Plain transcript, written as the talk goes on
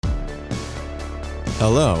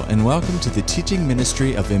Hello, and welcome to the teaching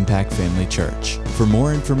ministry of Impact Family Church. For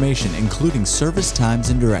more information, including service times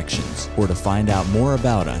and directions, or to find out more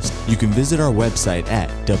about us, you can visit our website at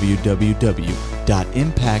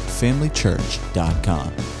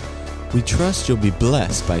www.impactfamilychurch.com. We trust you'll be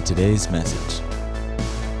blessed by today's message.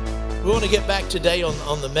 We want to get back today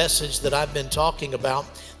on the message that I've been talking about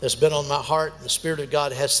that's been on my heart. The Spirit of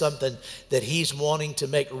God has something that He's wanting to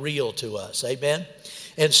make real to us. Amen?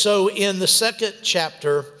 And so in the second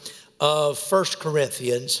chapter of 1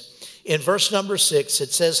 Corinthians, in verse number 6,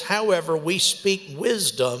 it says, "However, we speak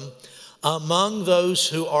wisdom among those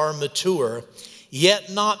who are mature,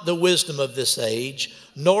 yet not the wisdom of this age,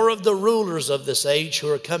 nor of the rulers of this age who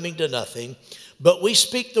are coming to nothing, but we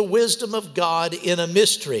speak the wisdom of God in a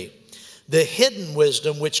mystery, the hidden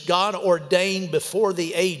wisdom which God ordained before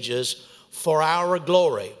the ages for our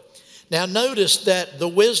glory." Now notice that the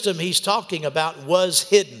wisdom he's talking about was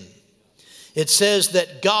hidden. It says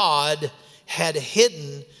that God had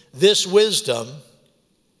hidden this wisdom,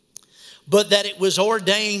 but that it was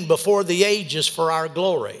ordained before the ages for our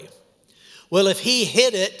glory. Well, if he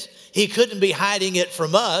hid it, he couldn't be hiding it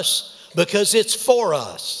from us because it's for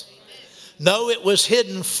us. No, it was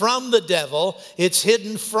hidden from the devil. It's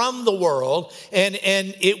hidden from the world. And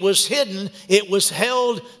it was hidden. It was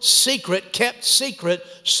held secret, kept secret,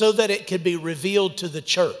 so that it could be revealed to the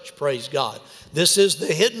church. Praise God. This is the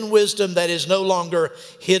hidden wisdom that is no longer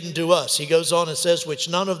hidden to us. He goes on and says, "Which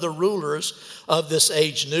none of the rulers of this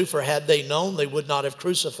age knew, for had they known, they would not have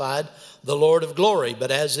crucified the Lord of glory.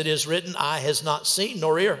 But as it is written, eye has not seen,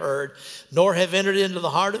 nor ear heard, nor have entered into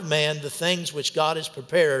the heart of man the things which God has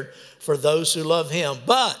prepared for those who love Him.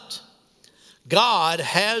 But God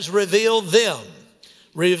has revealed them."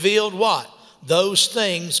 Revealed what? Those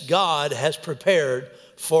things God has prepared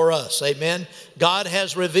for us. Amen. God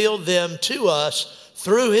has revealed them to us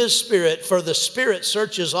through His Spirit, for the Spirit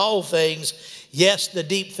searches all things, yes, the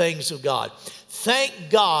deep things of God.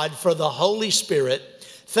 Thank God for the Holy Spirit.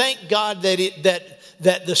 Thank God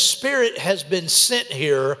that the Spirit has been sent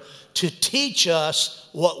here to teach us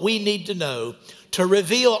what we need to know, to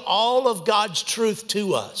reveal all of God's truth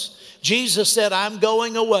to us. Jesus said, "I'm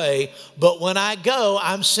going away, but when I go,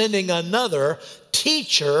 I'm sending another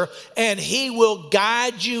teacher, and He will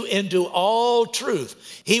guide you into all truth."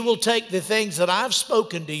 He will take the things that I've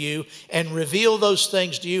spoken to you and reveal those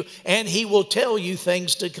things to you, and He will tell you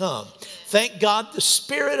things to come. Thank God the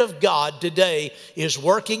Spirit of God today is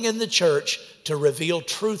working in the church to reveal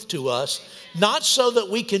truth to us, not so that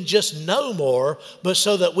we can just know more, but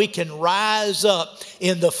so that we can rise up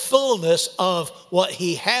in the fullness of what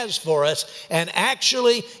He has for us and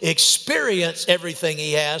actually experience everything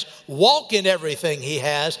He has, walk in everything He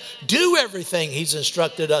has, do everything He's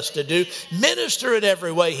instructed us to do, minister in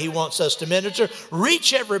every way He wants us to minister,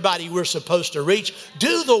 reach everybody we're supposed to reach,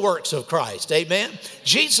 do the works of Christ. Amen.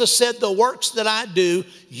 Jesus said, "The works that I do,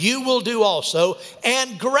 you will do also,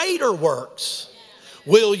 and greater works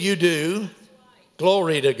will you do."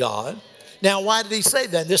 Glory to God. Now, why did He say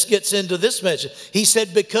that? This gets into this message. He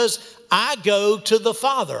said, "Because I go to the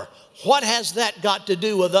Father." What has that got to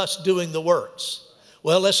do with us doing the works?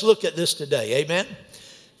 Well, let's look at this today. Amen.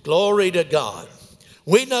 Glory to God.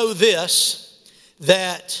 We know this,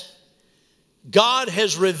 that God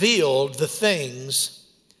has revealed the things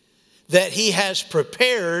that He has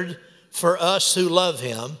prepared for us who love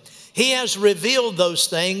Him. He has revealed those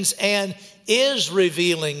things and is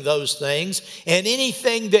revealing those things. And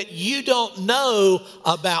anything that you don't know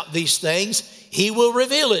about these things, He will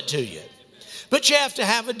reveal it to you. But you have to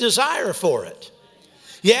have a desire for it.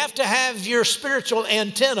 You have to have your spiritual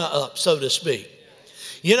antenna up, so to speak.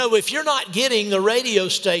 You know, if you're not getting the radio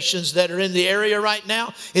stations that are in the area right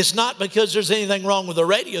now, it's not because there's anything wrong with the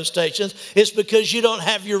radio stations. It's because you don't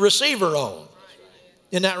have your receiver on.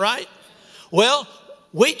 Isn't that right? Well,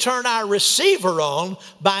 we turn our receiver on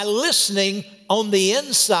by listening on the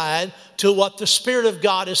inside to what the Spirit of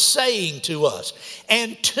God is saying to us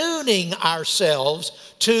and tuning ourselves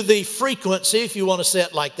to the frequency, if you want to say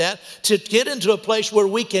it like that, to get into a place where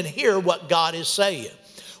we can hear what God is saying.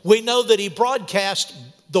 We know that He broadcasts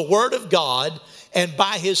the Word of God and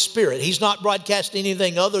by His Spirit. He's not broadcasting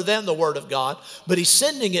anything other than the Word of God, but He's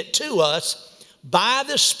sending it to us by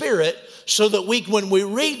the Spirit, so that when we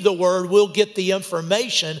read the Word, we'll get the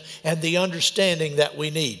information and the understanding that we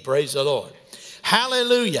need. Praise the Lord.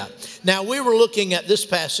 Hallelujah. Now, we were looking at this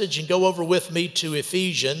passage, and go over with me to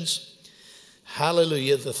Ephesians.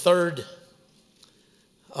 Hallelujah. The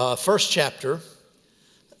first chapter,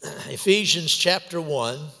 Ephesians chapter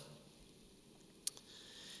 1.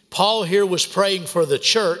 Paul here was praying for the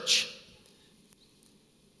church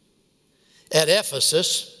at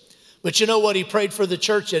Ephesus. But you know what he prayed for the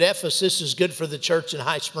church at Ephesus is good for the church in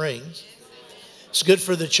High Springs. It's good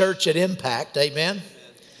for the church at Impact, amen?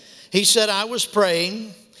 He said, I was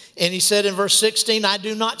praying, and he said in verse 16, I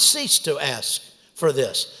do not cease to ask for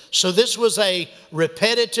this. So this was a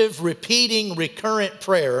repetitive, repeating, recurrent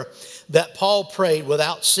prayer that Paul prayed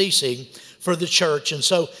without ceasing for the church. And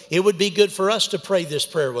so it would be good for us to pray this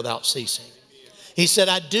prayer without ceasing. He said,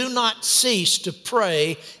 I do not cease to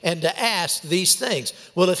pray and to ask these things.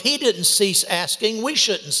 Well, if he didn't cease asking, we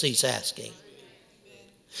shouldn't cease asking.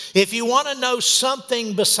 If you want to know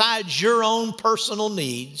something besides your own personal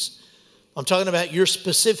needs, I'm talking about your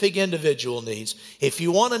specific individual needs. If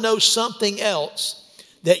you want to know something else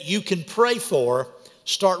that you can pray for,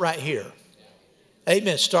 start right here.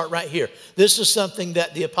 Amen. Start right here. This is something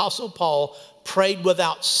that the Apostle Paul prayed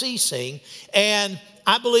without ceasing. And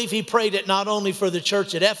I believe he prayed it not only for the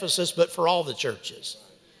church at Ephesus, but for all the churches.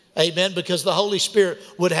 Amen. Because the Holy Spirit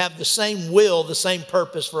would have the same will, the same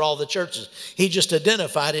purpose for all the churches. He just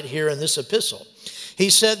identified it here in this epistle. He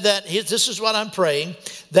said that, this is what I'm praying,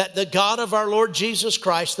 that the God of our Lord Jesus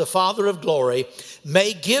Christ, the Father of glory,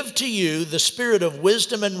 may give to you the spirit of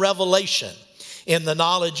wisdom and revelation in the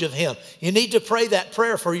knowledge of him. You need to pray that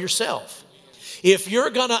prayer for yourself. If you're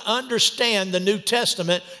going to understand the New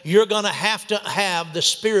Testament, you're going to have the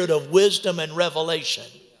spirit of wisdom and revelation.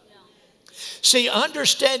 See,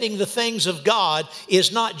 understanding the things of God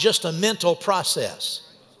is not just a mental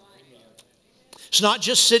process. It's not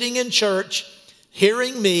just sitting in church,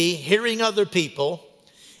 hearing me, hearing other people,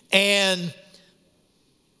 and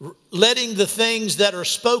letting the things that are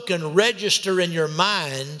spoken register in your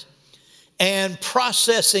mind and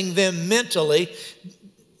processing them mentally.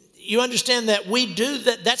 You understand that we do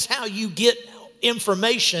that. That's how you get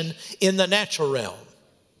information in the natural realm.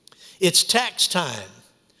 It's tax time.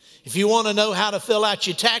 If you want to know how to fill out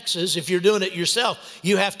your taxes, if you're doing it yourself,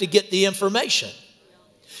 you have to get the information.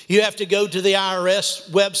 You have to go to the IRS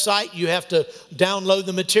website. You have to download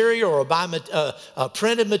the material or buy a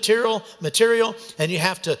printed material, and you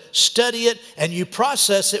have to study it, and you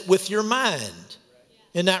process it with your mind.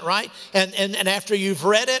 Isn't that right? And after you've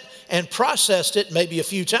read it and processed it maybe a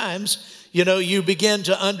few times, you begin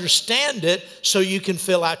to understand it so you can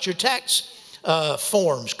fill out your tax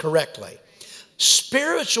forms correctly.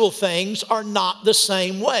 Spiritual things are not the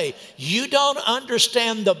same way. You don't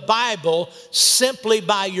understand the Bible simply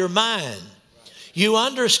by your mind. You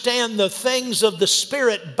understand the things of the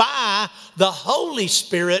Spirit by the Holy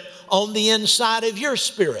Spirit on the inside of your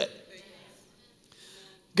spirit.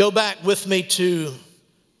 Go back with me to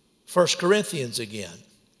 1 Corinthians again.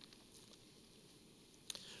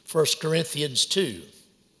 1 Corinthians 2.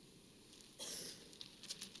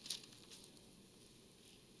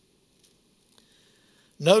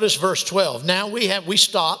 Notice verse 12. Now we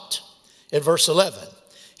stopped at verse 11.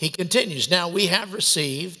 He continues, now we have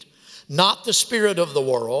received not the spirit of the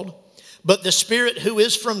world, but the Spirit who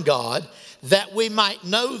is from God, that we might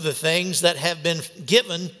know the things that have been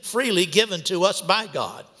freely given to us by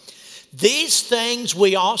God. These things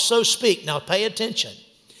we also speak. Now pay attention.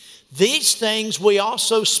 These things we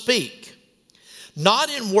also speak,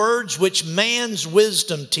 not in words which man's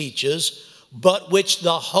wisdom teaches, but which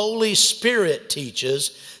the Holy Spirit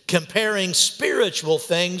teaches, comparing spiritual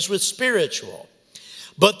things with spiritual.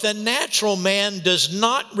 But the natural man does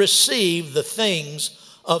not receive the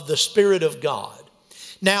things of the Spirit of God.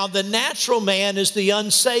 Now, the natural man is the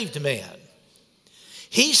unsaved man.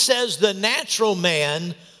 He says the natural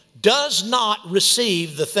man does not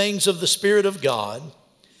receive the things of the Spirit of God,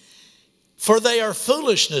 for they are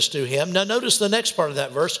foolishness to him. Now, notice the next part of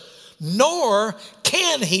that verse. Nor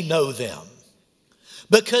can he know them,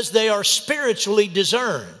 because they are spiritually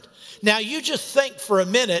discerned. Now, you just think for a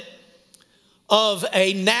minute of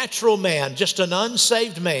a natural man, just an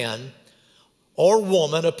unsaved man or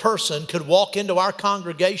woman, a person could walk into our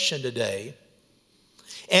congregation today,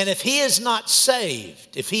 and if he is not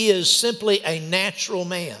saved, if he is simply a natural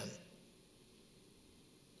man,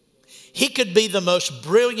 he could be the most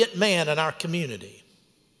brilliant man in our community,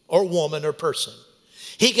 or woman or person.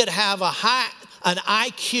 He could have an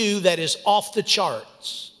IQ that is off the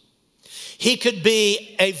charts. He could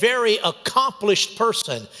be a very accomplished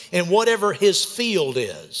person in whatever his field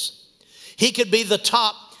is. He could be the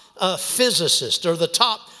top physicist or the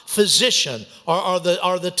top physician or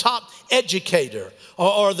the top educator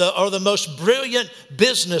or the most brilliant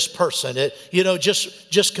business person.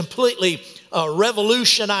 Just completely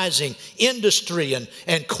revolutionizing industry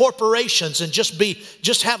and corporations, and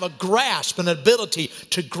just have a grasp and ability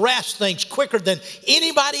to grasp things quicker than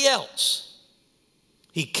anybody else.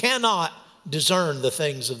 He cannot discern the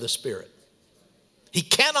things of the Spirit. He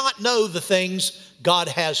cannot know the things God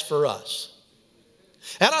has for us.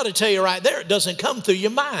 That ought to tell you right there, it doesn't come through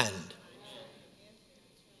your mind.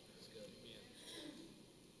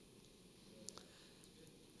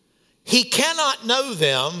 He cannot know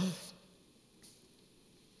them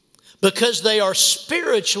because they are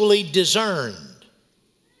spiritually discerned.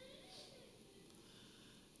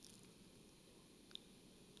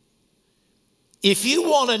 If you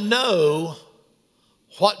want to know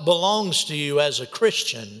what belongs to you as a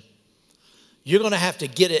Christian, you're going to have to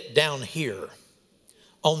get it down here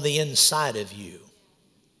on the inside of you.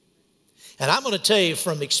 And I'm going to tell you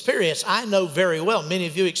from experience, I know very well, many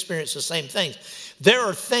of you experience the same things. There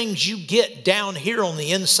are things you get down here on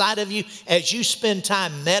the inside of you as you spend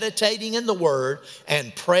time meditating in the Word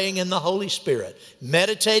and praying in the Holy Spirit.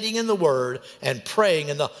 Meditating in the Word and praying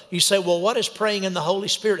in the... You say, well, what does praying in the Holy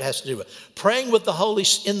Spirit has to do with it? Praying with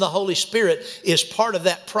in the Holy Spirit is part of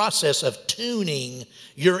that process of tuning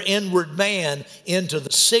your inward man into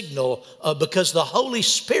the signal because the Holy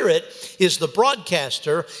Spirit is the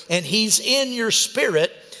broadcaster and He's in your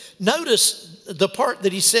spirit. Notice the part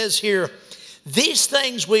that He says here, these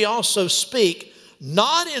things we also speak,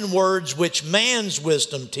 not in words which man's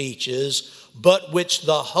wisdom teaches, but which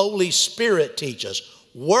the Holy Spirit teaches.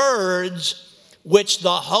 Words which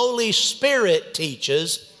the Holy Spirit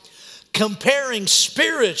teaches, comparing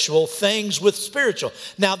spiritual things with spiritual.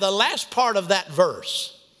 Now, the last part of that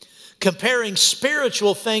verse, comparing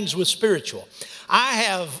spiritual things with spiritual. I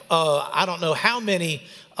have, I don't know how many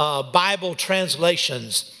Bible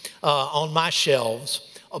translations on my shelves,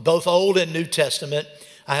 both Old and New Testament.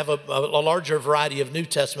 I have a larger variety of New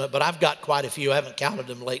Testament, but I've got quite a few. I haven't counted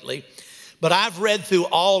them lately. But I've read through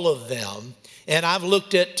all of them, and I've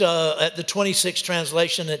looked at the 26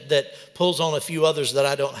 translation that pulls on a few others that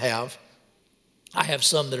I don't have. I have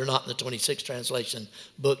some that are not in the 26 translation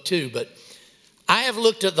book too, but I have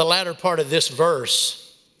looked at the latter part of this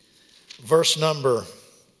verse number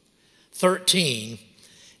 13,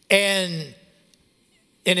 and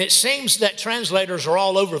it seems that translators are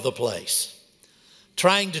all over the place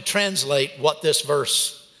trying to translate what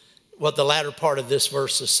the latter part of this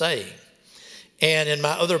verse is saying. And in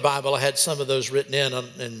my other Bible, I had some of those written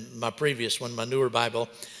in my previous one, my newer Bible.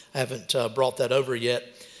 I haven't brought that over yet.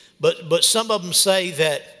 But some of them say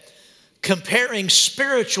that comparing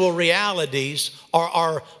spiritual realities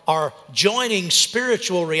are joining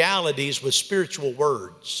spiritual realities with spiritual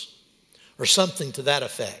words or something to that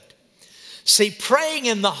effect. See, praying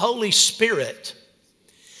in the Holy Spirit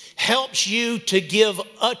helps you to give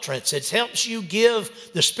utterance. It helps you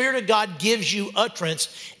the Spirit of God gives you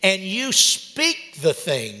utterance, and you speak the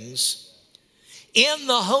things in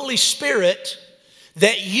the Holy Spirit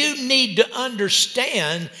that you need to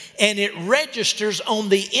understand, and it registers on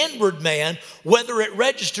the inward man, whether it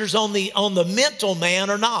registers on the mental man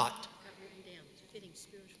or not. Fitting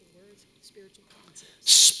spiritual words, spiritual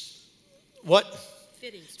concepts. What?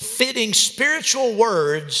 Fitting spiritual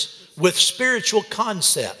words with spiritual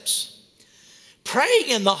concepts. Praying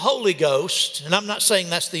in the Holy Ghost, and I'm not saying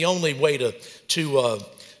that's the only way to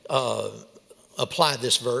apply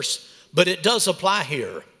this verse, but it does apply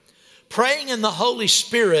here. Praying in the Holy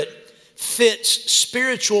Spirit fits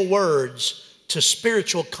spiritual words to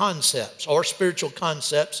spiritual concepts, or spiritual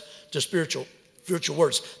concepts to spiritual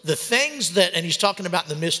words. The things that, and he's talking about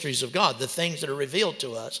the mysteries of God, the things that are revealed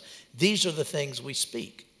to us, these are the things we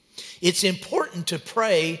speak. It's important to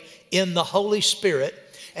pray in the Holy Spirit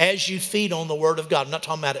as you feed on the Word of God. I'm not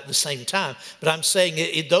talking about it at the same time, but I'm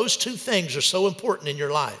saying those two things are so important in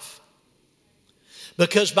your life.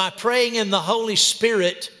 Because by praying in the Holy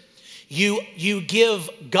Spirit, you give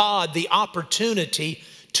God the opportunity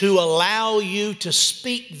to allow you to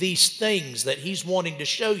speak these things that He's wanting to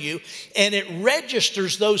show you, and it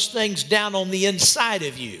registers those things down on the inside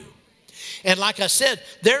of you. And like I said,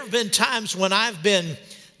 there have been times when I've been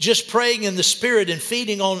just praying in the Spirit and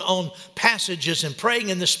feeding on passages and praying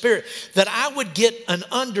in the Spirit, that I would get an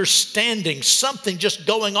understanding, something just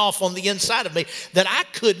going off on the inside of me that I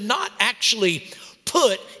could not actually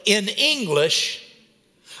put in English.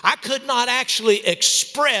 I could not actually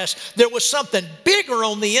express. There was something bigger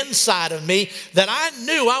on the inside of me that I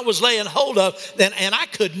knew I was laying hold of, and I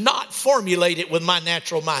could not formulate it with my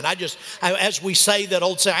natural mind. As we say that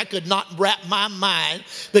old saying, I could not wrap my mind,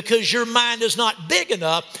 because your mind is not big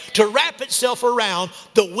enough to wrap itself around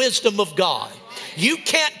the wisdom of God. You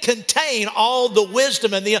can't contain all the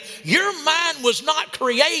wisdom your mind was not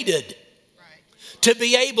created to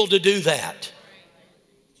be able to do that.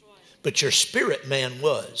 But your spirit man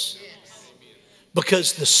was.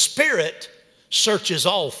 Because the Spirit searches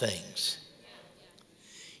all things,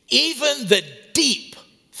 even the deep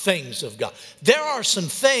things of God. There are some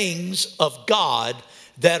things of God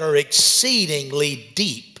that are exceedingly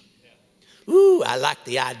deep. Ooh, I like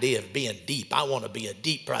the idea of being deep. I want to be a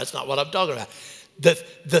deep person. That's not what I'm talking about.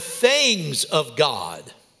 The things of God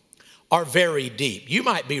are very deep. You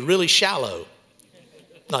might be really shallow.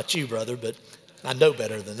 Not you, brother, but I know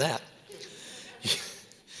better than that.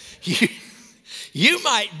 You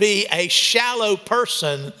might be a shallow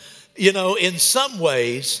person, in some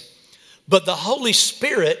ways, but the Holy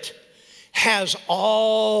Spirit has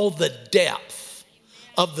all the depth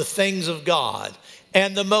of the things of God.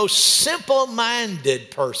 And the most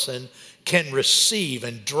simple-minded person can receive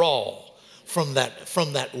and draw from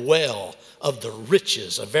that well of the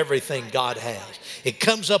riches of everything God has. It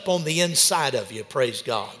comes up on the inside of you, praise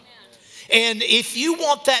God. And if you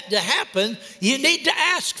want that to happen, you need to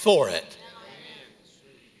ask for it.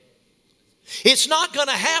 It's not going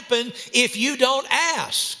to happen if you don't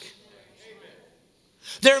ask.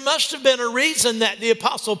 There must have been a reason that the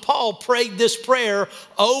Apostle Paul prayed this prayer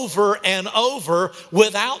over and over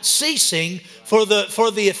without ceasing for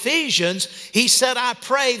the Ephesians. He said, I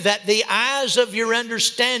pray that the eyes of your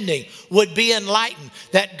understanding would be enlightened,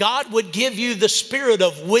 that God would give you the spirit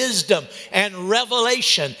of wisdom and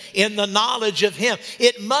revelation in the knowledge of Him.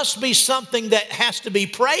 It must be something that has to be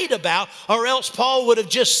prayed about, or else Paul would have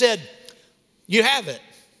just said, you have it.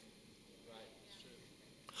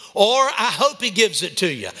 Or I hope He gives it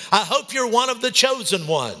to you. I hope you're one of the chosen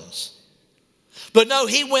ones. But no,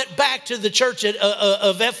 he went back to the church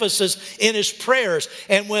of Ephesus in his prayers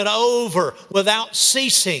and went over without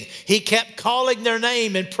ceasing. He kept calling their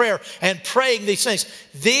name in prayer and praying these things.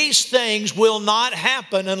 These things will not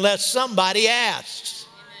happen unless somebody asks.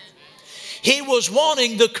 He was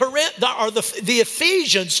wanting the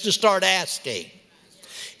Ephesians to start asking.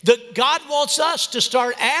 God wants us to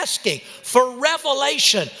start asking for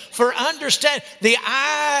revelation, for understanding. The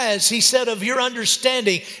eyes, he said, of your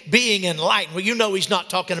understanding being enlightened. Well, He's not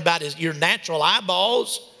talking about your natural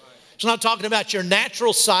eyeballs. He's not talking about your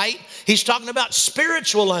natural sight. He's talking about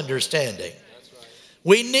spiritual understanding.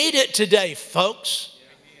 We need it today, folks.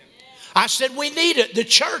 I said we need it. The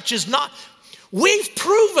church is not. We've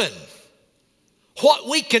proven what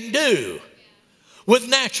we can do with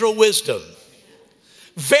natural wisdom.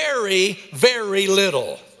 Very, very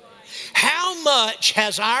little. How much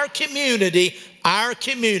has our community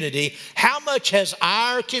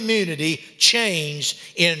changed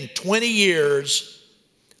in 20 years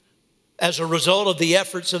as a result of the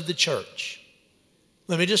efforts of the church?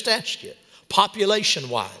 Let me just ask you,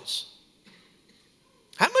 population-wise,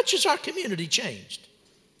 how much has our community changed?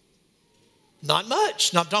 Not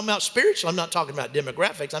much. I'm talking about spiritual. I'm not talking about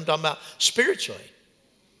demographics. I'm talking about spiritually.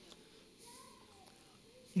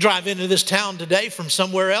 Drive into this town today from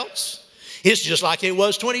somewhere else, it's just like it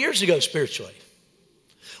was 20 years ago spiritually.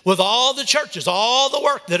 With all the churches, all the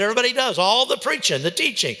work that everybody does, all the preaching, the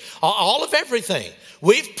teaching, all of everything.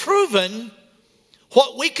 We've proven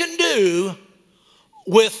what we can do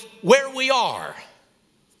with where we are,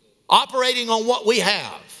 operating on what we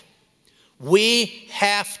have. We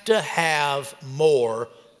have to have more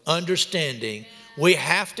understanding. We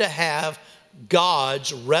have to have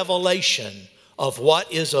God's revelation of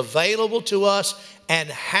what is available to us and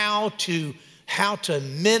how to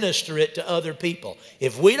minister it to other people.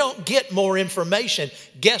 If we don't get more information,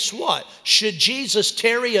 guess what? Should Jesus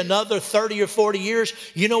tarry another 30 or 40 years,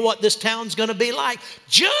 you know what this town's going to be like?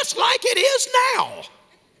 Just like it is now.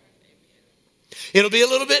 It'll be a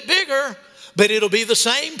little bit bigger, but it'll be the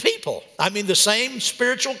same people. The same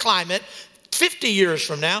spiritual climate 50 years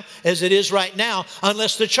from now as it is right now,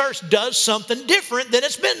 unless the church does something different than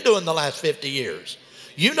it's been doing the last 50 years.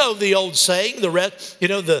 You know the old saying,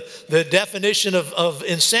 the definition of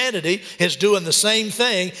insanity is doing the same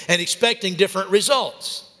thing and expecting different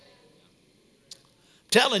results. I'm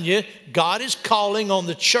telling you, God is calling on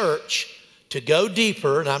the church to go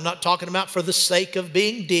deeper, and I'm not talking about for the sake of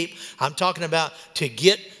being deep. I'm talking about to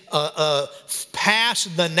get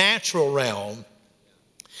past the natural realm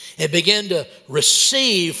and begin to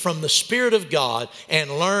receive from the Spirit of God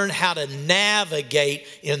and learn how to navigate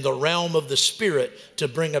in the realm of the Spirit to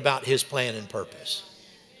bring about His plan and purpose.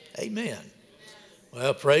 Amen.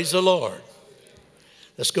 Well, praise the Lord.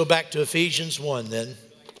 Let's go back to Ephesians 1 then.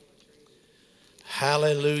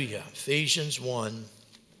 Hallelujah. Ephesians 1.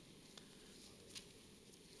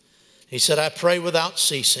 He said, I pray without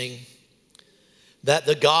ceasing that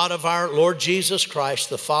the God of our Lord Jesus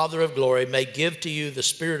Christ, the Father of glory, may give to you the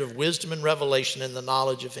spirit of wisdom and revelation in the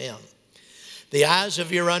knowledge of Him, the eyes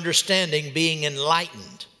of your understanding being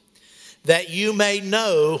enlightened, that you may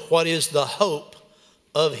know what is the hope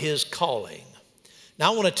of His calling.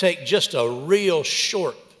 Now I want to take just a real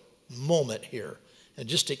short moment here and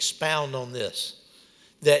just expound on this.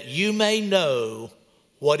 That you may know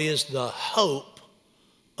what is the hope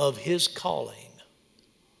of his calling.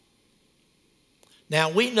 Now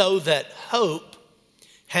we know that hope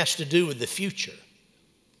has to do with the future.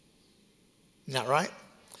 Isn't that right?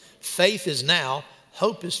 Faith is now,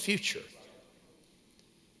 hope is future.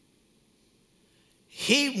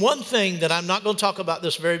 One thing that I'm not going to talk about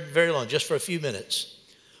this very, very long, just for a few minutes.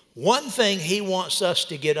 One thing he wants us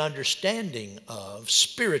to get understanding of,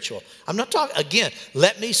 spiritual. I'm not talking, again,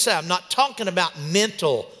 let me say, I'm not talking about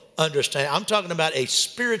mental understanding. I'm talking about a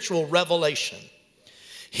spiritual revelation.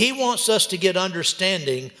 He wants us to get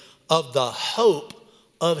understanding of the hope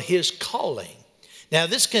of his calling. Now,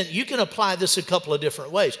 you can apply this a couple of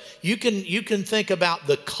different ways. You can think about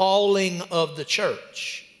the calling of the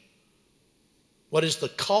church. What is the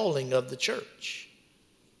calling of the church?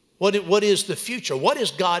 What is the future? What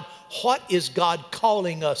is God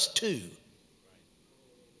calling us to?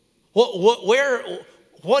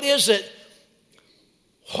 What is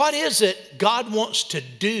it God wants to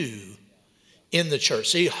do in the church?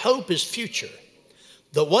 See, hope is future.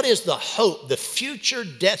 What is the hope, the future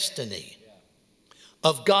destiny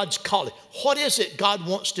of God's calling? What is it God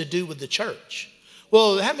wants to do with the church?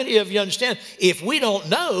 Well, how many of you understand? If we don't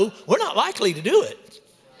know, we're not likely to do it.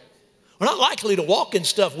 We're not likely to walk in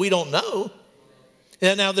stuff we don't know.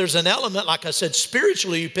 And now there's an element, like I said,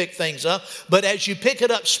 spiritually you pick things up. But as you pick it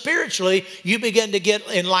up spiritually, you begin to get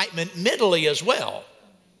enlightenment mentally as well.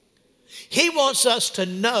 He wants us to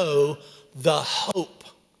know the hope,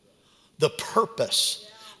 the purpose.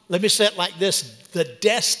 Let me say it like this, the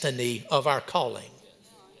destiny of our calling.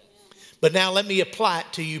 But now let me apply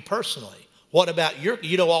it to you personally. What about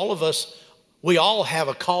all of us, we all have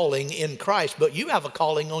a calling in Christ, but you have a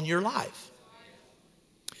calling on your life.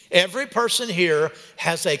 Every person here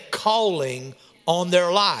has a calling on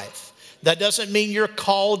their life. That doesn't mean you're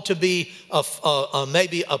called to be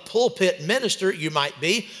maybe a pulpit minister, you might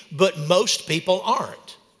be, but most people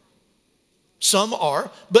aren't. Some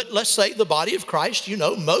are, but let's say the body of Christ,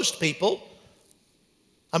 most people.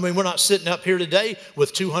 I mean, we're not sitting up here today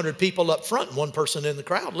with 200 people up front and one person in the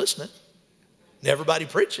crowd listening. And everybody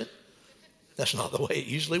preaching. That's not the way it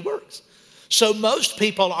usually works. So most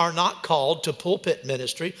people are not called to pulpit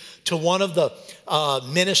ministry, to one of the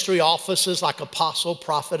ministry offices like apostle,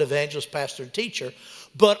 prophet, evangelist, pastor, and teacher.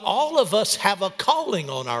 But all of us have a calling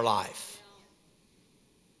on our life.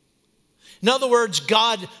 In other words,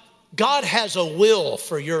 God has a will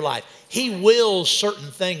for your life. He wills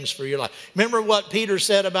certain things for your life. Remember what Peter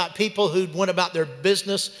said about people who went about their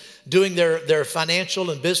business, doing their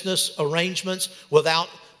financial and business arrangements without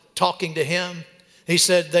talking to him? He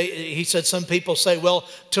said some people say, well,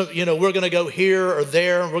 we're going to go here or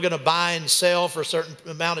there, and we're going to buy and sell for a certain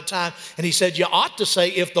amount of time. And he said, you ought to say,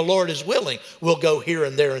 if the Lord is willing, we'll go here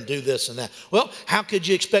and there and do this and that. Well, how could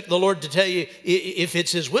you expect the Lord to tell you if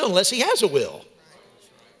it's his will unless he has a will?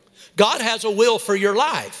 God has a will for your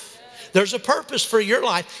life. There's a purpose for your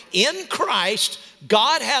life. In Christ,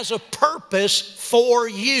 God has a purpose for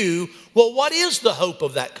you. Well, what is the hope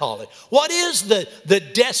of that calling? What is the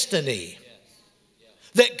destiny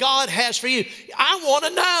that God has for you? I want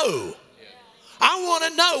to know. I want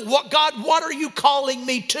to know, what are you calling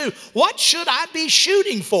me to? What should I be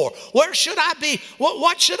shooting for? Where should I be?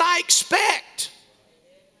 What should I expect?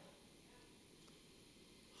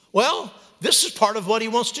 Well, this is part of what he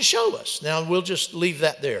wants to show us. Now, we'll just leave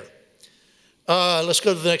that there. Let's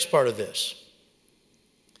go to the next part of this.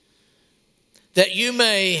 That you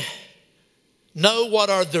may know what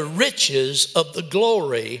are the riches of the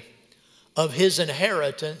glory of his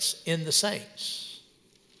inheritance in the saints.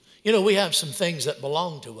 We have some things that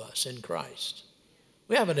belong to us in Christ.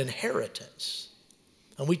 We have an inheritance.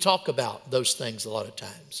 And we talk about those things a lot of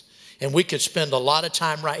times. And we could spend a lot of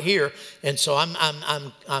time right here. And so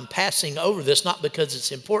I'm passing over this, not because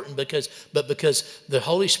it's important, but because the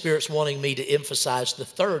Holy Spirit's wanting me to emphasize the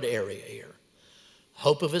third area here.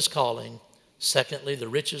 Hope of his calling. Secondly, the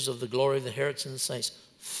riches of the glory of the inheritance in the saints.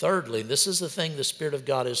 Thirdly, this is the thing the Spirit of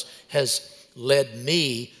God has led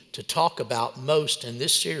me to talk about most in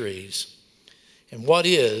this series. And what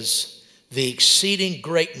is the exceeding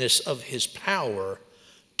greatness of his power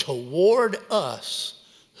toward us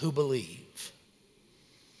who believe.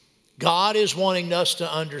 God is wanting us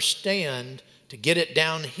to understand, to get it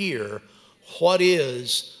down here, what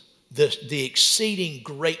is the exceeding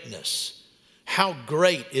greatness. How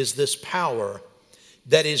great is this power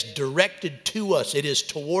that is directed to us? It is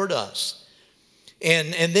toward us.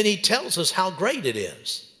 And then he tells us how great it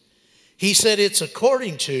is. He said it's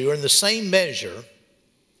according to, or in the same measure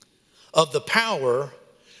of the power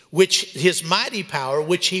which his mighty power,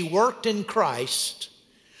 which he worked in Christ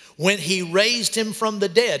when he raised him from the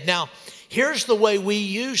dead. Now, here's the way we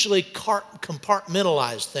usually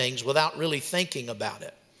compartmentalize things without really thinking about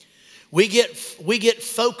it. We get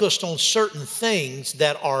focused on certain things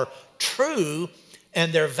that are true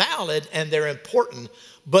and they're valid and they're important,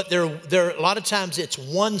 but they're a lot of times it's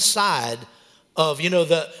one side of,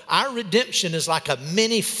 our redemption is like a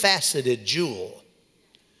many-faceted jewel.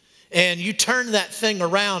 And you turn that thing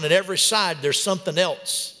around and every side there's something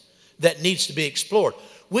else that needs to be explored.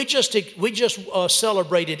 We just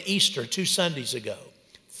celebrated Easter 2 Sundays ago.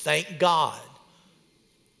 Thank God.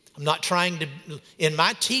 I'm not trying to, in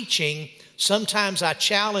my teaching, sometimes I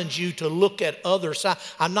challenge you to look at other sides.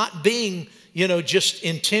 I'm not being, just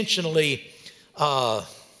intentionally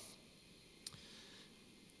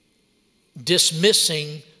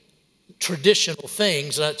dismissing traditional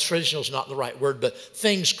things. Traditional is not the right word, but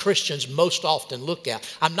things Christians most often look at.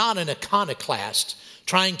 I'm not an iconoclast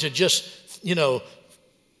trying to just,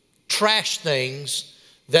 trash things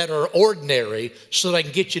that are ordinary so that I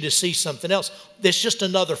can get you to see something else. There's just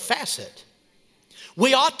another facet.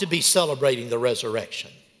 We ought to be celebrating the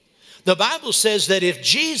resurrection. The Bible says that if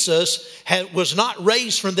Jesus was not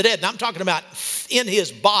raised from the dead, and I'm talking about in his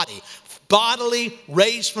body, bodily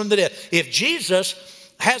raised from the dead. If Jesus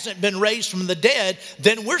hasn't been raised from the dead,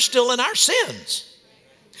 then we're still in our sins.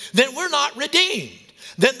 Then we're not redeemed.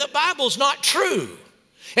 Then the Bible's not true.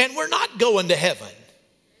 And we're not going to heaven.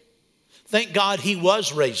 Thank God he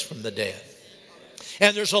was raised from the dead.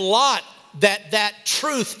 And there's a lot that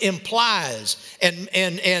truth implies and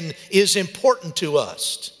is important to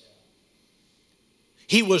us.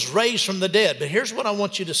 He was raised from the dead. But here's what I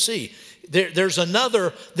want you to see. There's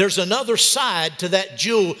another side to that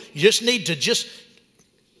jewel. You just need to just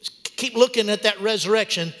keep looking at that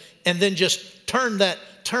resurrection and then just turn that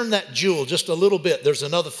jewel just a little bit. There's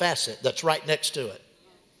another facet that's right next to it.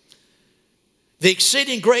 The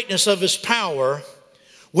exceeding greatness of his power,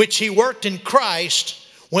 which he worked in Christ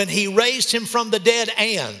when he raised him from the dead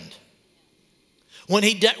and. When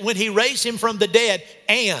he raised him from the dead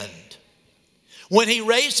and. When he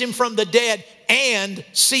raised him from the dead and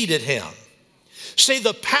seated him. See,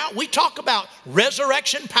 the power, we talk about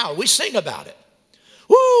resurrection power. We sing about it.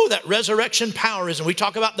 Woo, that resurrection power is, and we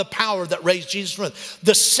talk about the power that raised Jesus from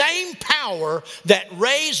the same power that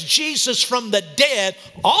raised Jesus from the dead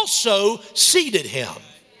also seated him.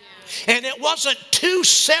 And it wasn't two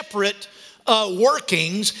separate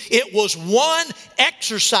workings. It was one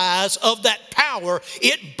exercise of that power.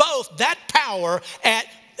 That power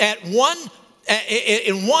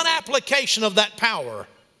in one application of that power,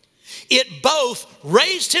 it both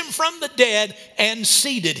raised him from the dead and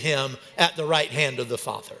seated him at the right hand of the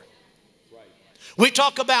Father. We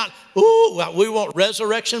talk about, we want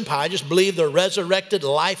resurrection power. I just believe the resurrected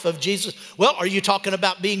life of Jesus. Well, are you talking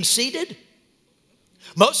about being seated?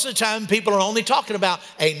 Most of the time, people are only talking about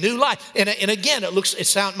a new life. And again,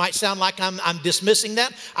 it might sound like I'm dismissing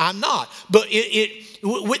that. I'm not. But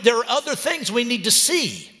there are other things we need to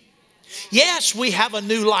see. Yes, we have a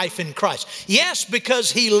new life in Christ. Yes,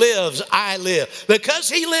 because he lives, I live. Because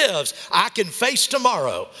he lives, I can face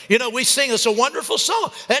tomorrow. We sing, it's a wonderful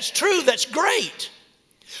song. That's true, that's great.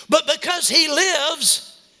 But because he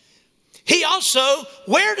lives, he also,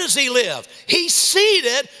 where does he live? He's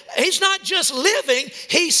seated. He's not just living,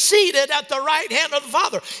 he's seated at the right hand of the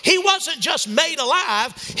Father. He wasn't just made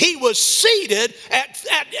alive, he was seated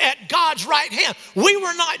at God's right hand. We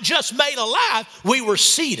were not just made alive, we were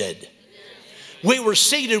seated. We were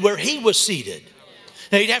seated where he was seated.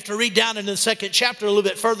 Now, you'd have to read down in the 2nd chapter a little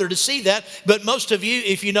bit further to see that. But most of you,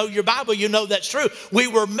 if you know your Bible, you know that's true. We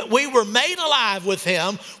were made alive with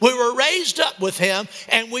him. We were raised up with him.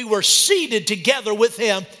 And we were seated together with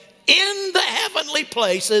him in the heavenly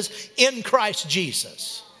places in Christ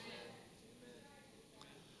Jesus.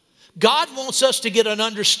 God wants us to get an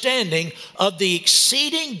understanding of the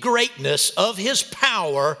exceeding greatness of his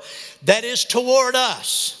power that is toward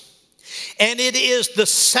us. And it is the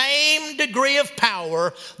same degree of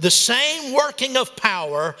power, the same working of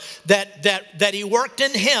power that he worked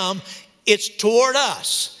in him, it's toward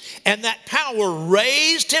us. And that power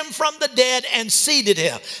raised him from the dead and seated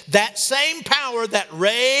him. That same power that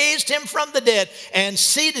raised him from the dead and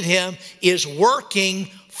seated him is working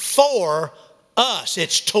for us.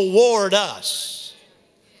 It's toward us.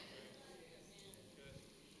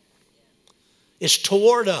 It's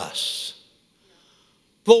toward us.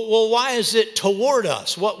 Well, why is it toward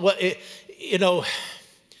us? Was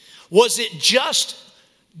it just,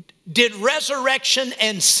 did resurrection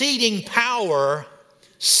and seating power,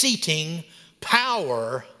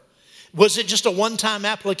 was it just a one-time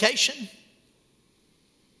application?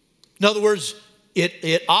 In other words,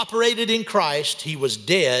 it operated in Christ. He was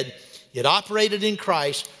dead. It operated in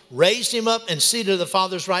Christ, raised him up and seated at the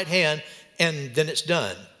Father's right hand, and then it's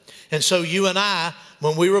done. And so you and I,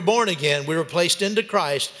 when we were born again, we were placed into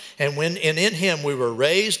Christ, and in him we were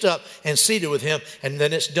raised up and seated with him, and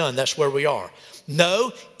then it's done. That's where we are.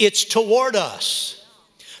 No, it's toward us.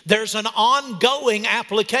 There's an ongoing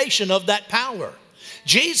application of that power.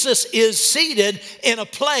 Jesus is seated in a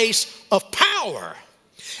place of power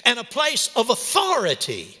and a place of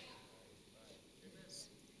authority.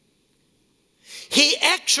 He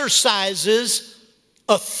exercises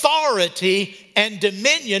authority and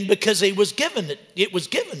dominion because it was given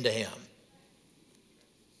to him.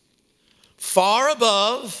 Far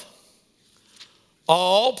above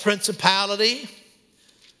all principality,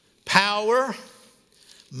 power,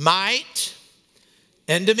 might,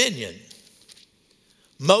 and dominion.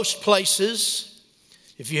 Most places,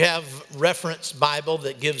 if you have reference Bible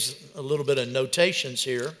that gives a little bit of notations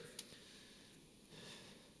here,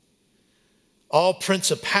 all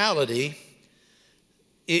principality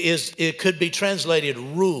it could be translated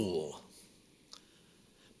rule.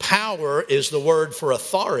 Power is the word for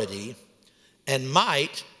authority, and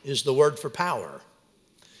might is the word for power.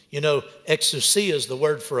 You know, exousia is the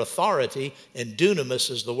word for authority, and dunamis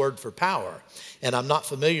is the word for power. And I'm not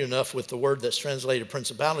familiar enough with the word that's translated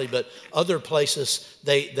principality, but other places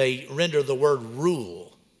they render the word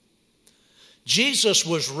rule. Jesus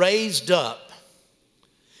was raised up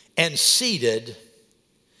and seated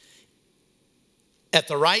at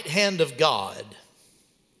the right hand of God,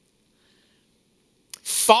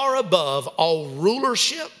 far above all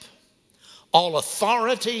rulership, all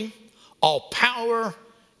authority, all power,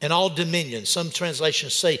 and all dominion. Some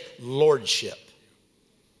translations say lordship.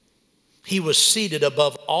 He was seated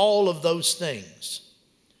above all of those things.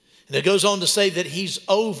 And it goes on to say that he's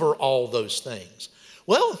over all those things.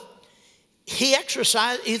 Well, he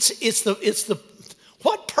exercised,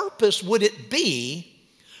 what purpose would it be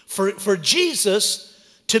for Jesus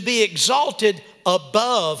to be exalted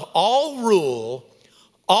above all rule,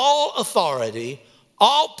 all authority,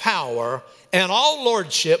 all power, and all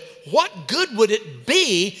lordship? What good would it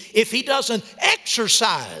be if he doesn't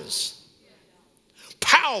exercise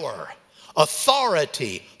power,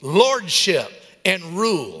 authority, lordship, and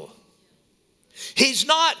rule? He's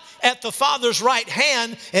not at the Father's right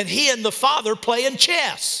hand and he and the Father playing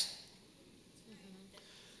chess.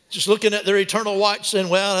 Just looking at their eternal watch saying,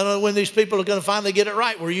 well, I don't know when these people are going to finally get it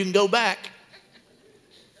right where you can go back.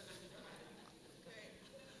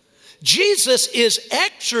 Jesus is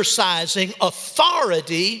exercising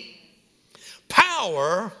authority,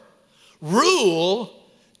 power, rule,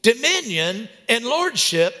 dominion, and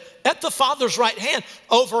lordship at the Father's right hand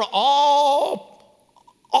over all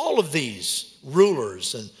of these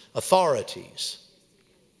rulers and authorities.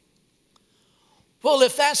 Well,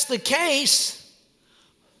 if that's the case,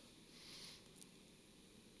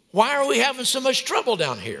 why are we having so much trouble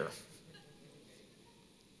down here?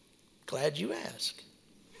 Glad you asked.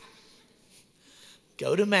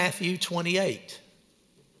 Go to Matthew 28.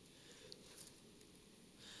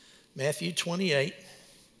 Matthew 28.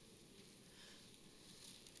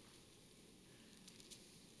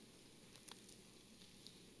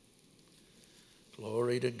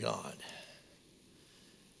 Glory to God.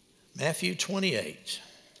 Matthew 28.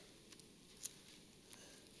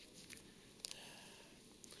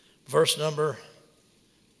 Verse number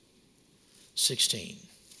 16.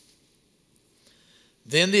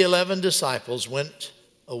 Then the 11 disciples went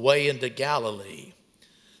away into Galilee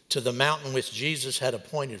to the mountain which Jesus had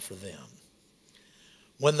appointed for them.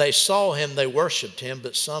 When they saw him, they worshiped him,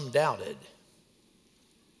 but some doubted.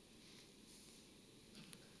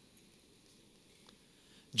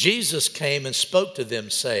 Jesus came and spoke to them,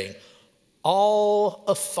 saying, all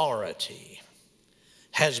authority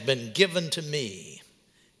has been given to me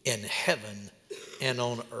in heaven and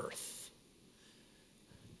on earth.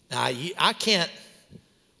 Now,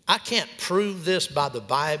 I can't prove this by the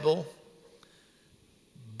Bible,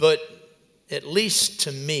 but at least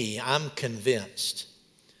to me, I'm convinced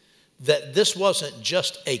that this wasn't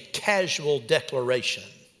just a casual declaration.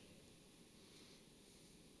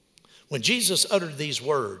 When Jesus uttered these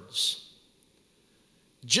words,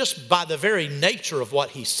 just by the very nature of what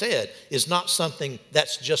he said, is not something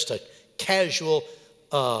that's just a casual,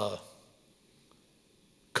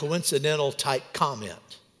 coincidental type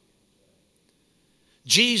comment.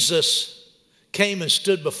 Jesus came and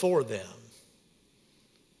stood before them,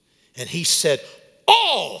 and he said,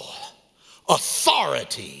 all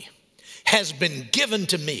authority has been given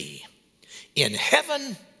to me in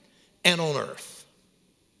heaven and on earth.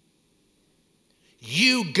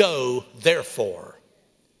 You go, therefore,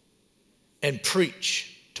 and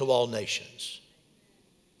preach to all nations.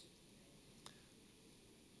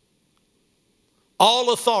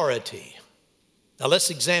 All authority. Now let's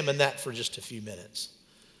examine that for just a few minutes.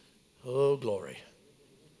 Oh, glory.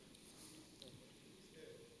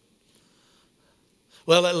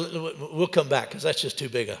 Well, we'll come back because that's just too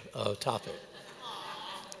big a topic.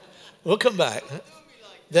 We'll come back.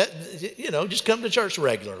 That, just come to church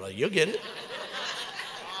regularly. You'll get it.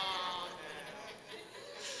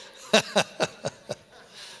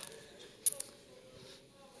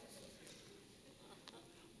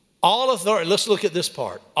 All authority, let's look at this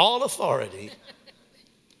part. All authority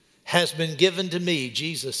has been given to me,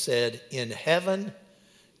 Jesus said, in heaven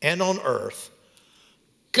and on earth.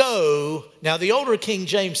 Go. Now the older King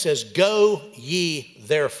James says, go ye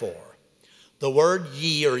therefore. The word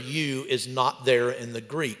ye or you is not there in the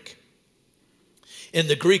Greek. In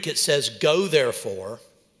the Greek it says, go therefore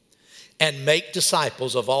and make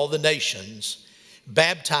disciples of all the nations,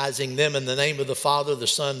 baptizing them in the name of the Father, the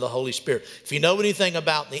Son, the Holy Spirit. If you know anything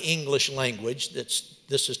about the English language that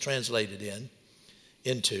this is translated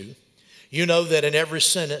into, you know that in every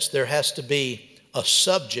sentence there has to be a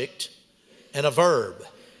subject and a verb.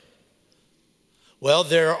 Well,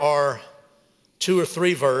 there are 2 or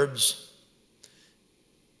 3 verbs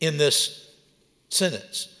in this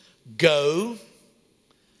sentence. Go,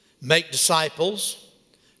 make disciples,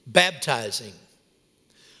 baptizing.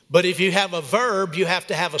 But if you have a verb, you have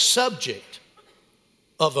to have a subject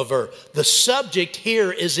of a verb. The subject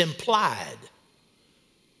here is implied.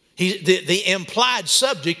 The implied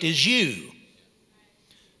subject is you.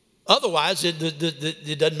 Otherwise, it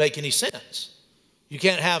doesn't make any sense. You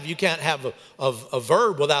can't have a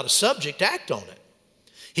verb without a subject to act on it.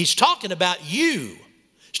 He's talking about you.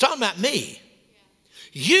 He's talking about me.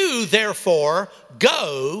 You, therefore,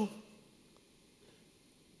 go,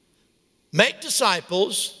 make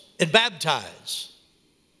disciples, and baptize.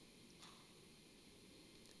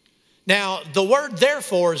 Now, the word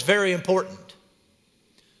therefore is very important.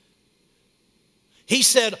 He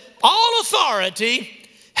said, all authority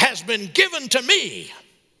has been given to me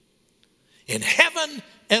in heaven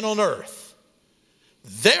and on earth.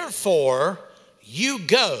 Therefore, you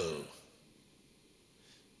go.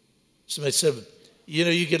 Somebody said,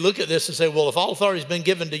 you could look at this and say, well, if all authority has been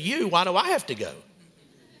given to you, why do I have to go?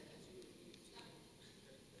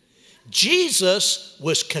 Jesus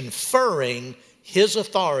was conferring his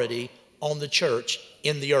authority on the church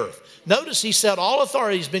in the earth. Notice he said, all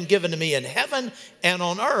authority has been given to me in heaven and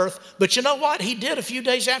on earth. But you know what he did a few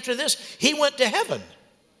days after this? He went to heaven.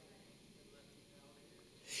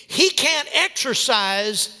 He can't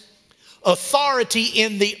exercise authority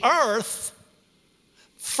in the earth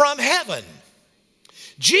from heaven.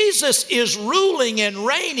 Jesus is ruling and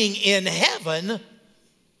reigning in heaven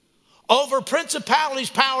over principalities,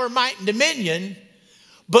 power, might, and dominion.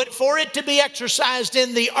 But for it to be exercised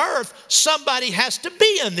in the earth, somebody has to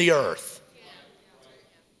be in the earth.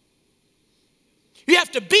 You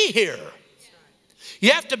have to be here.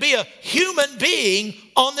 You have to be a human being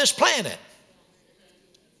on this planet.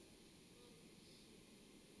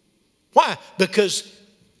 Why? Because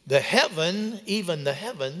the heaven, even the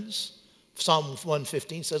heavens, Psalm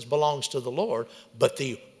 115 says belongs to the Lord, but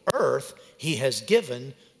the earth he has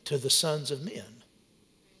given to the sons of men.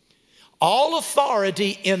 All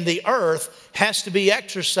authority in the earth has to be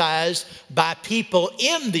exercised by people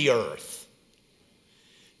in the earth.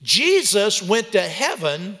 Jesus went to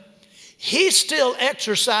heaven. He's still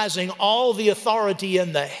exercising all the authority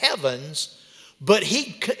in the heavens, but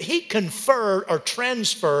he conferred or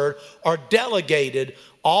transferred or delegated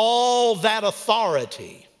all that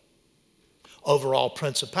authority over all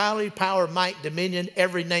principality, power, might, dominion,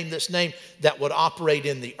 every name that's named that would operate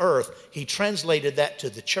in the earth. He translated that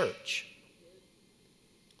to the church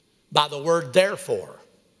by the word therefore.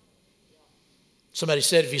 Somebody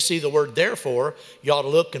said if you see the word therefore, you ought to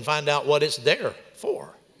look and find out what it's there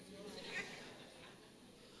for.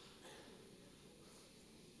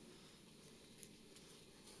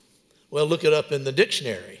 Well, look it up in the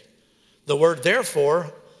dictionary. The word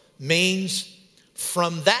therefore means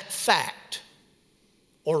from that fact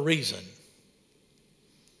or reason.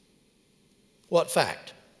 What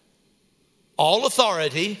fact? All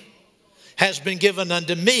authority has been given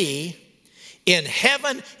unto me in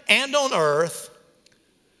heaven and on earth.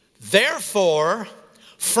 Therefore,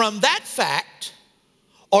 from that fact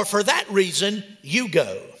or for that reason, you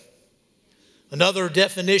go. Another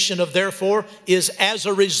definition of therefore is as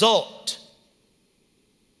a result.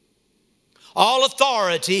 All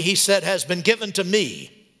authority, he said, has been given to me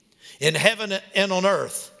in heaven and on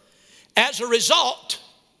earth. As a result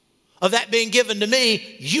of that being given to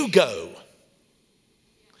me, you go.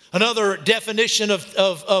 Another definition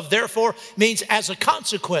of therefore means as a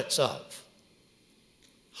consequence of.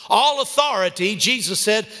 All authority, Jesus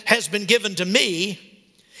said, has been given to me,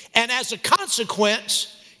 and as a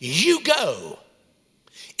consequence, you go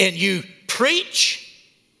and you preach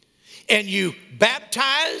and you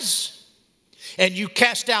baptize and you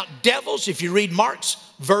cast out devils, if you read Mark's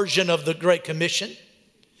version of the Great Commission,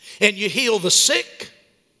 and you heal the sick,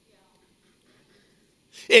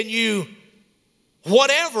 and you,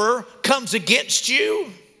 whatever comes against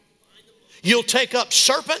you, you'll take up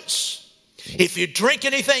serpents. If you drink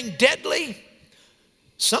anything deadly,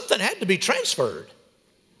 something had to be transferred.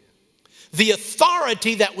 The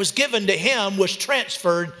authority that was given to him was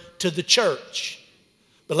transferred to the church.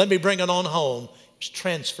 But let me bring it on home. It's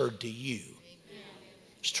transferred to you.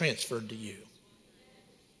 It's transferred to you.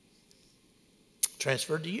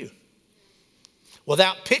 Transferred to you.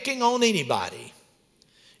 Without picking on anybody,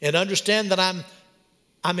 and understand that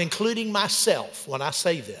I'm including myself when I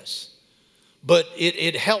say this, but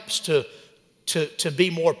it helps to be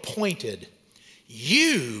more pointed.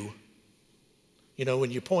 You know,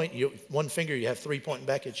 when you point one finger, you have three pointing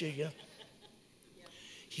back at you. Yeah?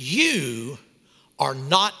 You are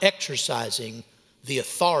not exercising the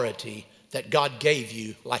authority that God gave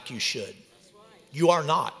you like you should. You are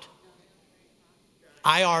not.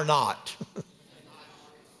 I are not.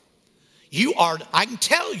 You are, I can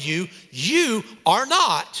tell you, you are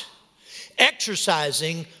not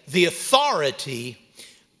exercising the authority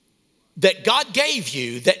that God gave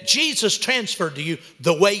you, that Jesus transferred to you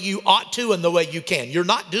the way you ought to and the way you can. You're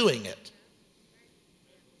not doing it.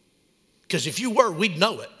 Because if you were, we'd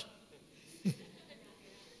know it.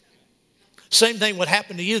 Same thing would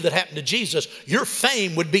happen to you that happened to Jesus. Your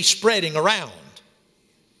fame would be spreading around.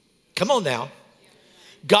 Come on now.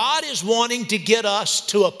 God is wanting to get us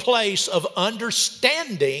to a place of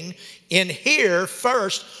understanding in here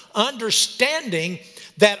first, understanding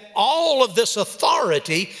that all of this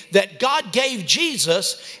authority that God gave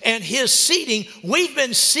Jesus and his seating, we've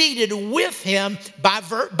been seated with him by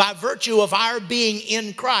virtue of our being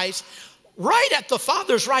in Christ right at the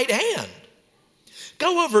Father's right hand.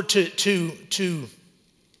 Go over to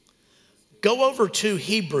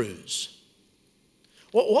Hebrews.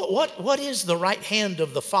 What is the right hand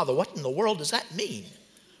of the Father? What in the world does that mean?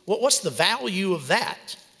 What's the value of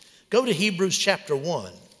that? Go to Hebrews chapter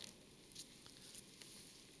 1.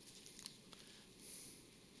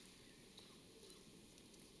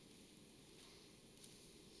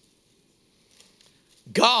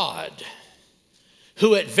 God,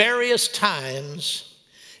 who at various times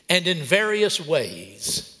and in various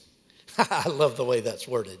ways, I love the way that's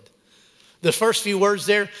worded. The first few words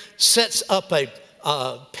there sets up a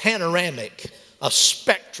panoramic, a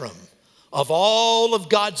spectrum of all of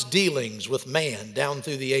God's dealings with man down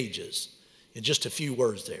through the ages in just a few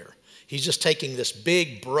words there. He's just taking this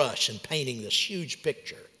big brush and painting this huge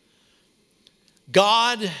picture.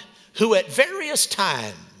 God, who at various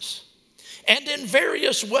times and in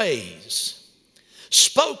various ways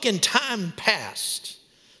spoke in time past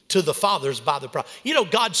to the fathers by the prophet. You know,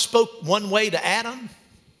 God spoke one way to Adam.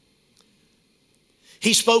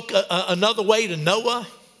 He spoke another way to Noah.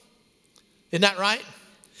 Isn't that right?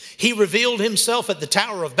 He revealed himself at the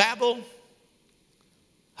Tower of Babel.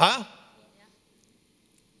 Huh?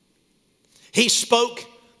 He spoke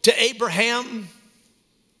to Abraham.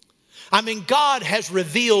 I mean, God has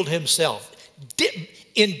revealed himself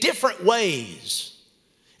in different ways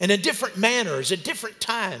and in different manners at different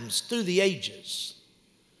times through the ages.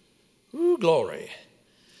 Ooh, glory.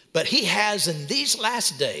 But he has in these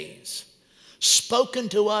last days spoken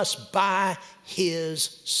to us by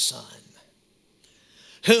his Son,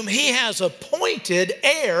 whom he has appointed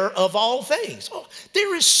heir of all things. Oh,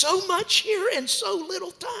 there is so much here and so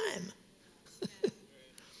little time.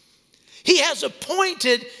 He has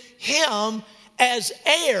appointed him as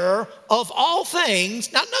heir of all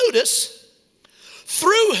things. Now notice,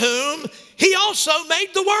 through whom he also made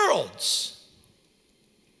the worlds.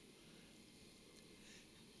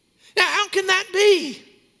 Now how can that be?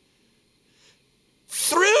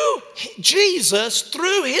 Through Jesus,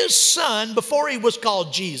 through his Son, before he was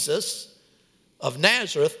called Jesus of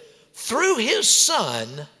Nazareth, through his Son,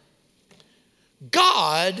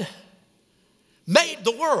 God made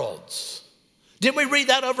the worlds. Didn't we read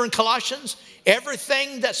that over in Colossians?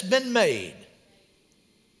 Everything that's been made.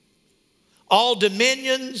 All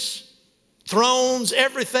dominions, thrones,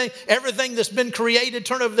 everything that's been created.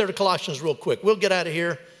 Turn over there to Colossians real quick. We'll get out of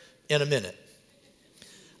here in a minute.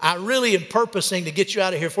 I really am purposing to get you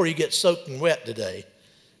out of here before you get soaked and wet today.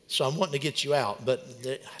 So I'm wanting to get you out. But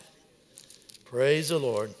praise the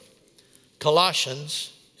Lord.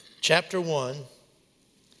 Colossians chapter 1.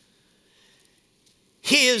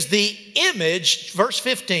 He is the image, verse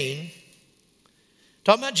 15,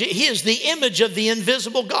 talking about he is the image of the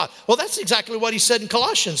invisible God. Well, that's exactly what he said in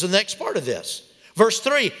Colossians, the next part of this. Verse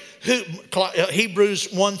 3, Hebrews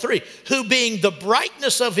 1:3, who being the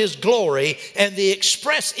brightness of his glory and the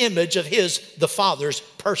express image of the Father's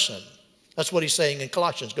person. That's what he's saying in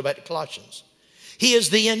Colossians. Go back to Colossians. He is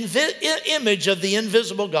the image of the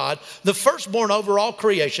invisible God, the firstborn over all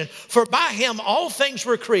creation. For by him all things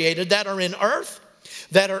were created that are in earth,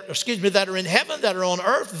 that are in heaven, that are on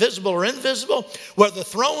earth, visible or invisible, whether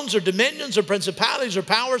thrones or dominions or principalities or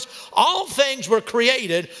powers, all things were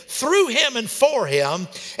created through him and for him,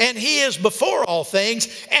 and he is before all things,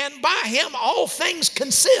 and by him all things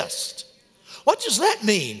consist. What does that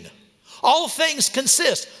mean? All things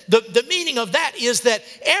consist. The meaning of that is that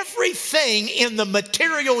everything in the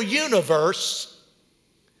material universe,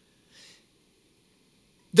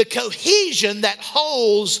 the cohesion that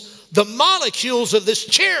holds the molecules of this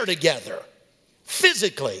chair together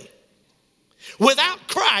physically, without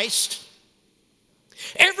Christ,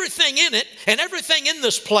 everything in it and everything in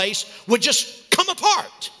this place would just come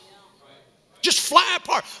apart. Just fly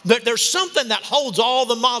apart. There's something that holds all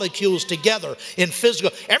the molecules together in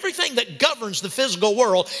physical. Everything that governs the physical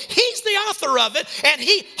world, he's the author of it, and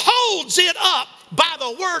he holds it up by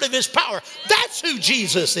the word of his power. That's who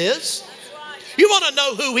Jesus is. You want to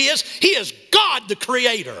know who he is? He is God the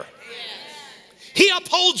Creator. He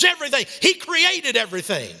upholds everything. He created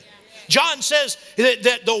everything. John says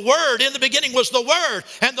that the Word in the beginning was the Word,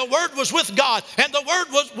 and the Word was with God, and the Word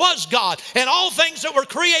was God, and all things that were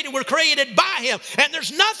created by him. And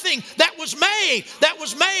there's nothing that wasn't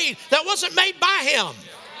made by him.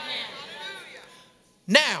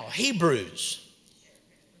 Now, Hebrews.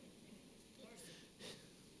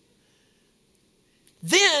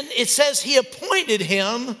 Then it says he appointed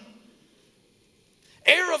him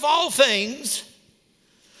heir of all things,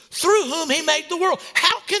 through whom he made the world.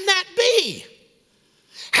 How can that be?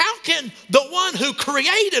 How can the one who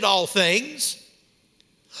created all things,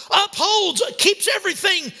 keeps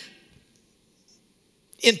everything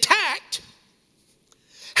intact,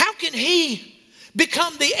 how can he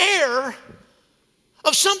become the heir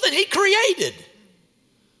of something he created?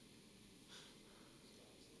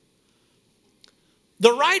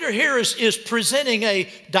 The writer here is presenting a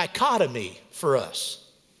dichotomy for us.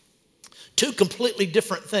 Two completely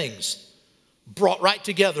different things brought right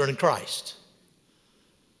together in Christ.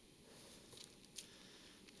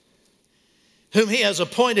 Whom he has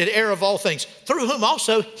appointed heir of all things, through whom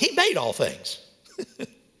also he made all things.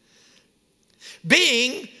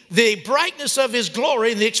 Being the brightness of his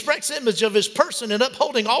glory and the express image of his person, and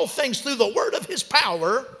upholding all things through the word of his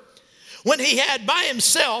power, when he had by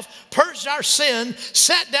himself purged our sin,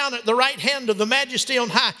 sat down at the right hand of the majesty on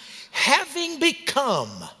high, having become.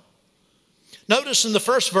 Notice in the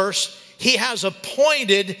first verse, he has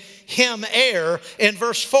appointed him heir. In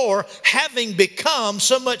verse 4, having become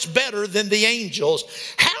so much better than the angels.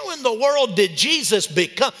 How in the world did Jesus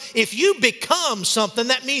become? If you become something,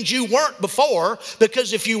 that means you weren't before,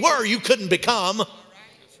 because if you were, you couldn't become.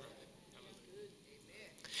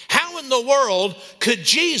 How in the world could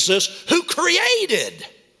Jesus, who created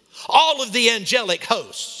all of the angelic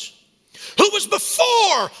hosts, who was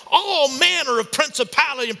before all manner of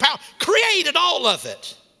principality and power, created all of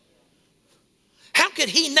it, how could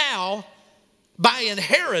he now, by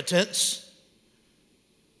inheritance,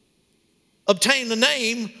 obtain the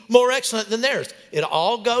name more excellent than theirs? It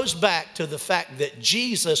all goes back to the fact that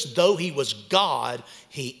Jesus, though he was God,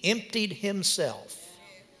 he emptied himself,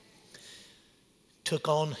 took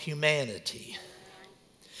on humanity.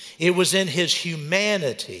 It was in his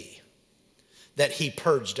humanity that he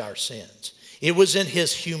purged our sins. It was in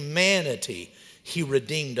his humanity he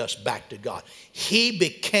redeemed us back to God. He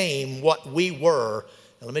became what we were.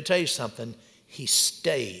 And let me tell you something, he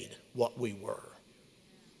stayed what we were.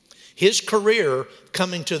 His career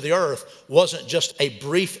coming to the earth wasn't just a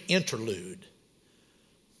brief interlude.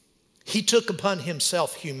 He took upon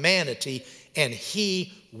himself humanity, and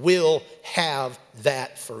he will have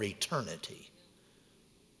that for eternity.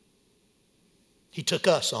 He took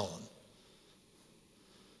us on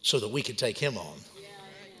so that we could take him on.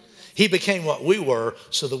 He became what we were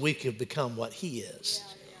so that we could become what he is.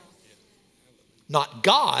 Not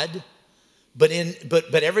God, but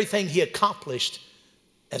everything he accomplished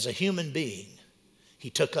as a human being, he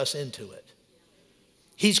took us into it.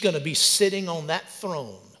 He's going to be sitting on that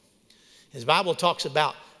throne. His Bible talks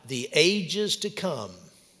about the ages to come.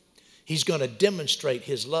 He's going to demonstrate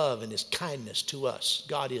his love and his kindness to us.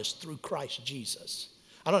 God is through Christ Jesus.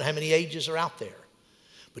 I don't know how many ages are out there,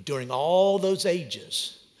 but during all those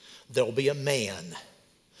ages, there will be a man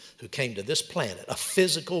who came to this planet, a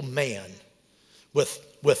physical man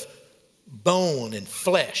with bone and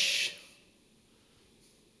flesh.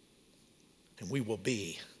 And we will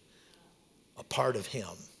be a part of him.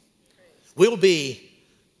 We'll be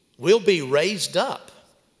raised up,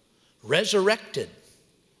 resurrected,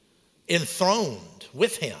 enthroned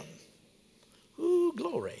with him. Ooh,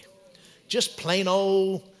 glory. Just plain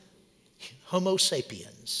old Homo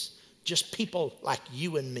sapiens. Just people like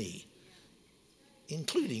you and me,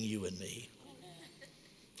 including you and me.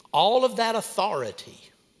 All of that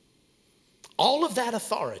authority,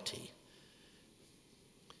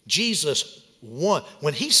 Jesus won.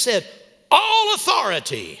 When he said, all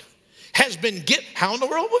authority has been given, how in the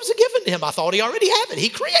world was it given to him? I thought he already had it. He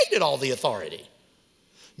created all the authority.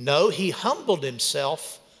 No, he humbled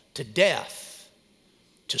himself to death,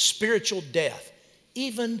 to spiritual death,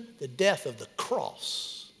 even the death of the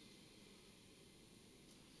cross.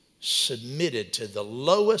 Submitted to the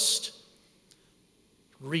lowest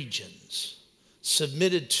regions,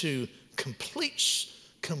 submitted to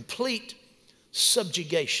complete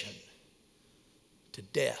subjugation to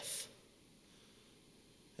death.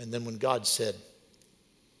 And then when God said,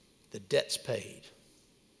 the debt's paid,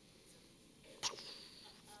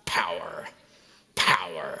 power,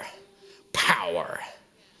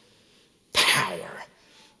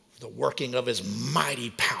 the working of his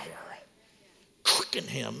mighty power, quickened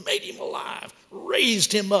him, made him alive,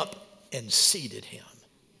 raised him up, and seated him.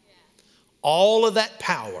 All of that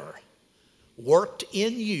power worked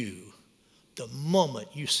in you the moment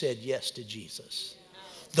you said yes to Jesus.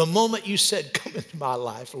 The moment you said, come into my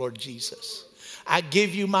life, Lord Jesus. I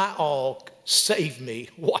give you my all. Save me.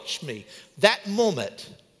 Wash me. That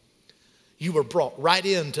moment, you were brought right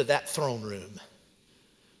into that throne room.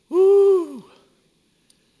 Woo!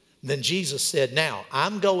 Then Jesus said, now,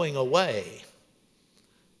 I'm going away.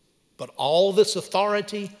 But all this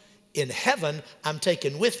authority in heaven, I'm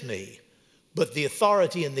taking with me. But the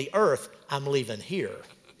authority in the earth, I'm leaving here.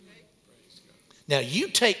 Now, you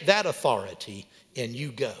take that authority and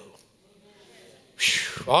you go.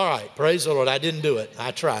 Whew. All right, praise the Lord. I didn't do it.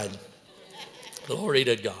 I tried. Glory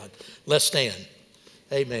to God. Let's stand.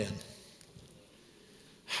 Amen.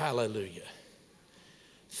 Hallelujah.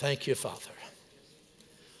 Thank you, Father.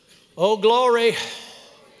 Oh, glory.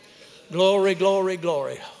 Glory, glory,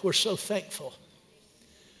 glory. We're so thankful.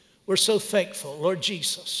 We're so thankful, Lord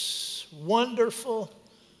Jesus. Wonderful,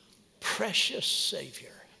 precious Savior.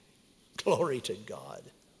 Glory to God.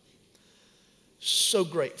 So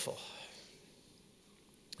grateful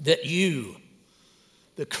that you,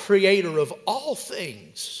 the creator of all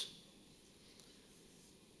things,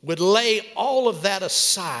 would lay all of that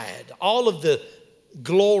aside, all of the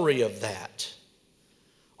glory of that,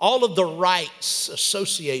 all of the rights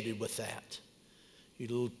associated with that.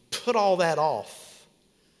 You put all that off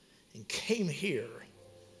and came here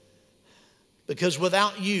because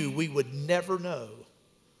without you, we would never know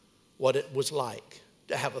what it was like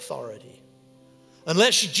to have authority.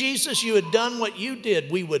 Unless, Jesus, you had done what you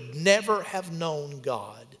did, we would never have known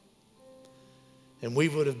God. And we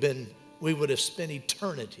would have spent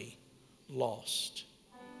eternity lost.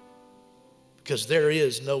 Because there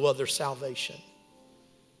is no other salvation.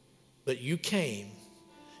 But you came.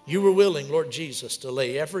 You were willing, Lord Jesus, to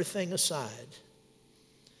lay everything aside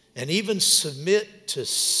and even submit to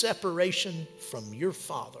separation from your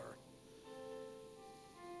Father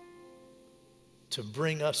to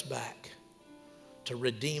bring us back, to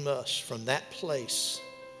redeem us from that place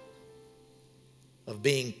of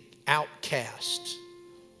being outcast,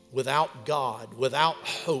 without God, without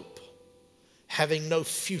hope, having no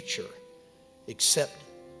future except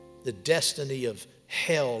the destiny of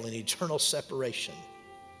hell and eternal separation.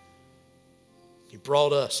 You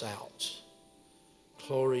brought us out.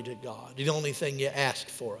 Glory to God. The only thing you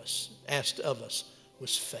asked of us,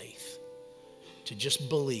 was faith. To just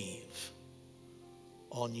believe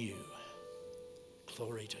on you.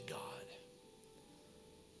 Glory to God.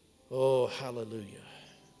 Oh, hallelujah.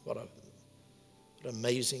 What an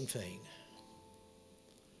amazing thing.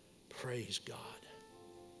 Praise God.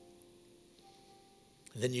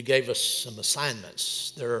 And then you gave us some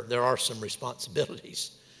assignments. There are some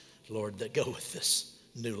responsibilities, Lord, that go with this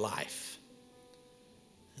new life.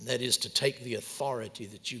 And that is to take the authority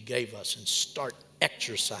that you gave us and start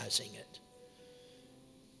exercising it.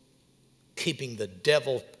 Keeping the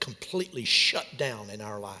devil completely shut down in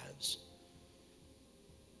our lives.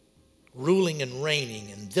 Ruling and reigning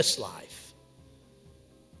in this life.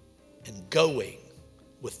 And going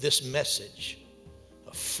with this message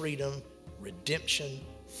of freedom, redemption,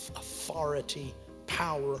 authority,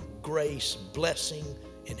 power, grace, blessing,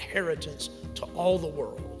 inheritance to all the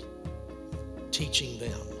world. Teaching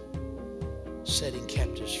them setting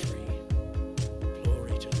captives free.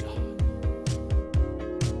 Glory to God.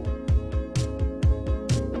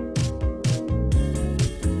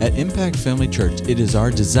 At Impact Family Church, it is our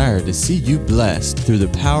desire to see you blessed through the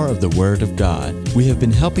power of the Word of God. We have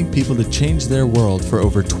been helping people to change their world for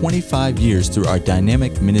over 25 years through our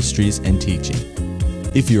dynamic ministries and teaching.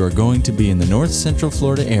 If you are going to be in the North Central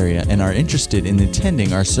Florida area and are interested in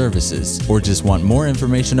attending our services, or just want more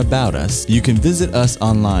information about us, you can visit us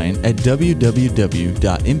online at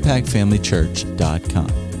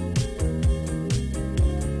www.impactfamilychurch.com.